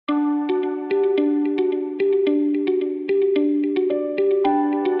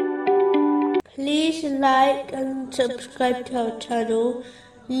like and subscribe to our channel.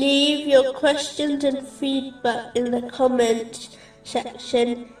 Leave your questions and feedback in the comments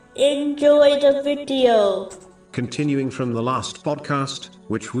section. Enjoy the video. Continuing from the last podcast,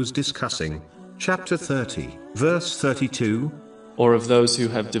 which was discussing chapter 30, verse 32, or of those who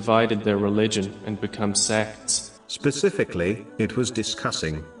have divided their religion and become sects. Specifically, it was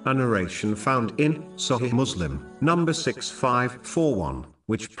discussing a narration found in Sahih Muslim, number 6541,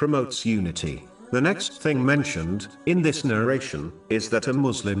 which promotes unity. The next thing mentioned in this narration is that a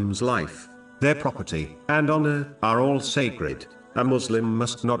Muslim's life, their property, and honor are all sacred. A Muslim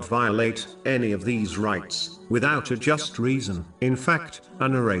must not violate any of these rights without a just reason. In fact, a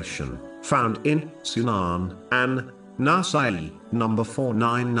narration found in Sunan an-Nasa'i, number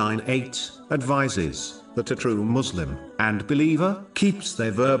 4998, advises that a true Muslim and believer keeps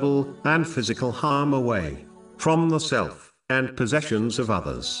their verbal and physical harm away from the self and possessions of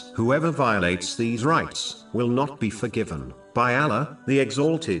others. Whoever violates these rights will not be forgiven by Allah the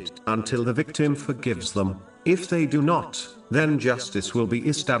Exalted until the victim forgives them. If they do not, then justice will be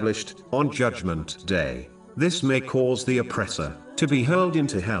established on Judgment Day. This may cause the oppressor to be hurled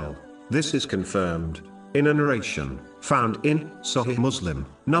into hell. This is confirmed in a narration found in Sahih Muslim,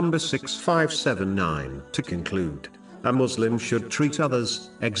 number 6579. To conclude, a Muslim should treat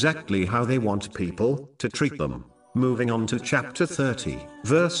others exactly how they want people to treat them. Moving on to chapter 30,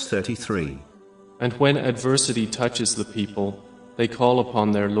 verse 33. And when adversity touches the people, they call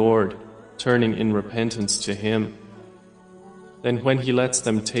upon their Lord, turning in repentance to Him. Then when He lets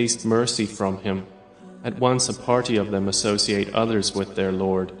them taste mercy from Him, at once a party of them associate others with their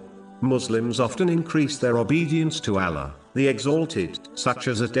Lord. Muslims often increase their obedience to Allah the Exalted, such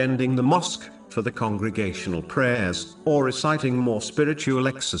as attending the mosque for the congregational prayers, or reciting more spiritual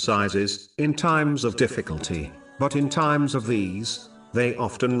exercises in times of difficulty. But in times of these, they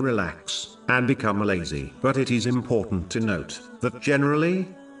often relax and become lazy. But it is important to note that generally,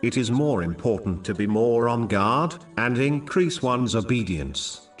 it is more important to be more on guard and increase one's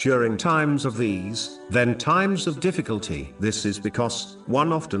obedience during times of these than times of difficulty. This is because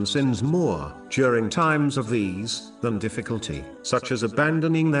one often sins more during times of these than difficulty, such as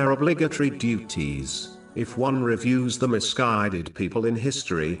abandoning their obligatory duties. If one reviews the misguided people in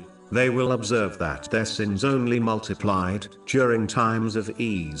history, they will observe that their sins only multiplied during times of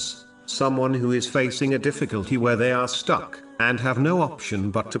ease. Someone who is facing a difficulty where they are stuck and have no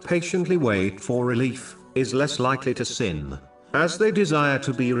option but to patiently wait for relief is less likely to sin, as they desire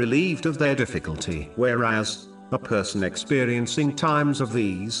to be relieved of their difficulty. Whereas, a person experiencing times of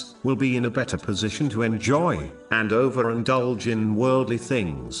these will be in a better position to enjoy and overindulge in worldly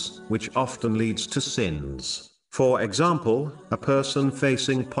things, which often leads to sins. For example, a person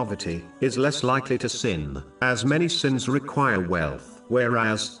facing poverty is less likely to sin, as many sins require wealth,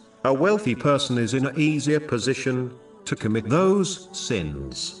 whereas a wealthy person is in an easier position to commit those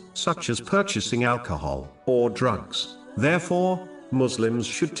sins, such as purchasing alcohol or drugs. Therefore, Muslims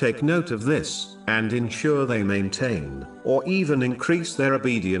should take note of this and ensure they maintain or even increase their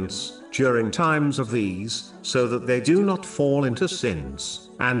obedience during times of these, so that they do not fall into sins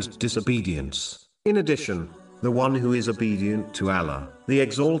and disobedience. In addition, the one who is obedient to Allah the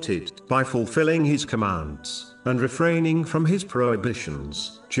Exalted by fulfilling His commands and refraining from His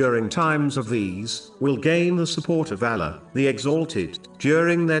prohibitions during times of these will gain the support of Allah the Exalted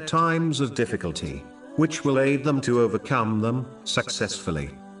during their times of difficulty, which will aid them to overcome them successfully.